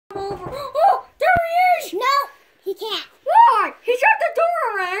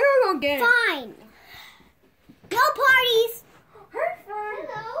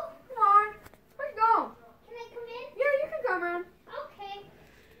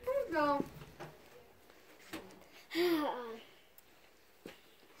No.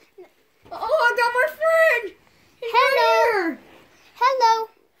 Oh, I got my friend. He's Hello. right here. Hello.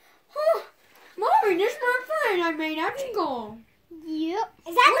 Oh, Mommy, this is my friend I made at school. Yep.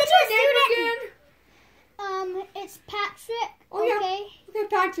 Is that what's your name again? It's Patrick. Oh, okay. Yeah. Okay,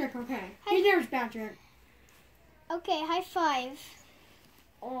 Patrick. Okay. His name's Patrick. Okay, high five.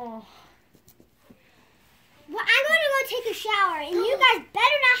 Oh. Well, I'm going to go take a shower, and you guys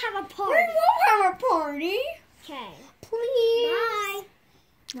better not have a party. We won't have a party. Okay. Please. Bye.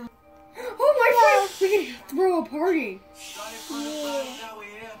 No. Oh, my friend. We can throw a party.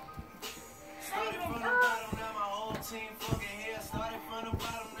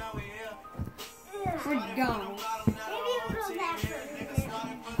 Yeah. We're done.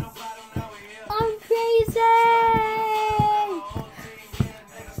 I'm crazy.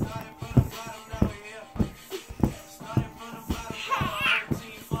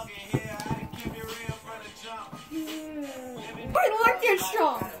 I like this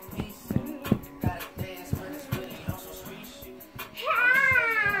song.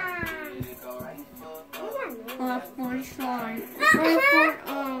 Left foot slide.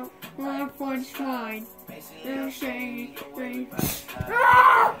 Left foot slide.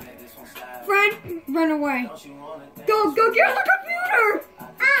 Friend, run away. Go get on the computer.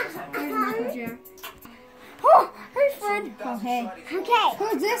 Oh, hey friend. Oh, hey. Okay.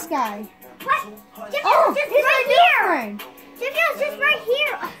 Who's this guy? What? Jeffy Oh, was just he's right my here. friend. Jeffy was just right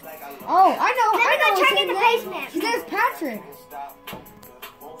here. Oh, I know. Let me go his check in the name. basement. His name's Patrick.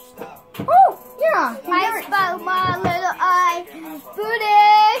 Oh, yeah. I spelled my little eye. Booty.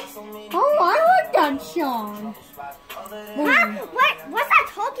 Oh, I like that song. Huh? What's that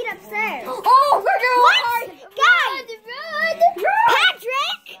talking upstairs? Oh, What? look at Guys! Run!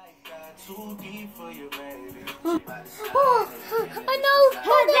 Patrick! Oh, I know.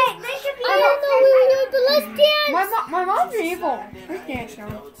 They should be I don't know where we are, but let's dance. my mom's evil. Let's dance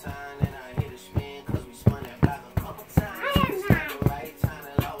now.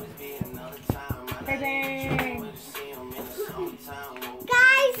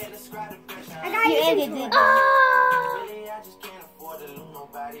 Guys! I got you some Oh!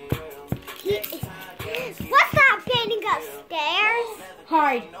 What's that painting upstairs?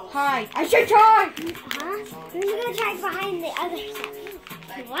 Hide. I said try. Huh? We're gonna try behind the other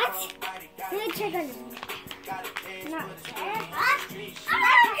side. What? We're gonna check on not there.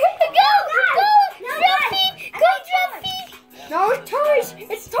 Go, Jeffy! Go, Jeffy! No, it's toys.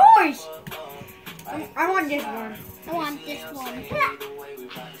 It's toys. I want this one. I want this one.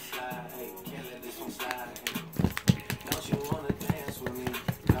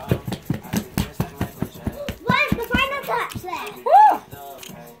 What's the final touch then? Woo!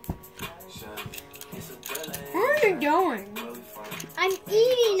 Where are you going? I'm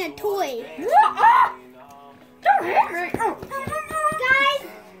eating a toy. Don't hit me. Oh.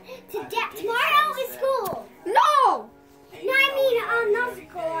 Guys, tomorrow is school. No. No, I mean, not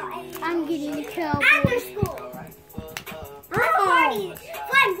school. I'm getting a cowboy. After school. Party.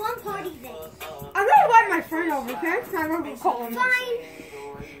 Fun, one party thing. I'm gonna invite my friend over, okay? I'm gonna call him. Fine.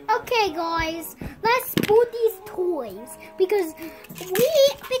 Okay, guys, let's put these toys because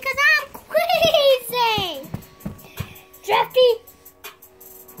I'm crazy. Jeffy.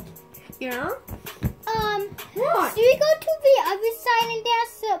 Yeah. What? Do we go to the other side and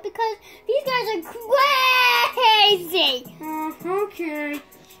dance because these guys are crazy? Okay.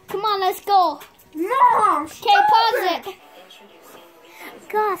 Come on, let's go. Mom. Okay, pause it.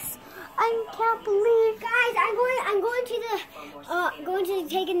 Gus, I can't believe. Guys, I'm going to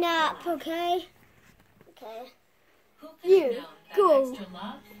take a nap. Okay. Okay. You go. Extra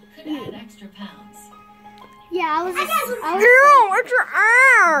love could add extra pounds. Yeah, I was. Ew, it's your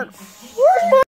ass.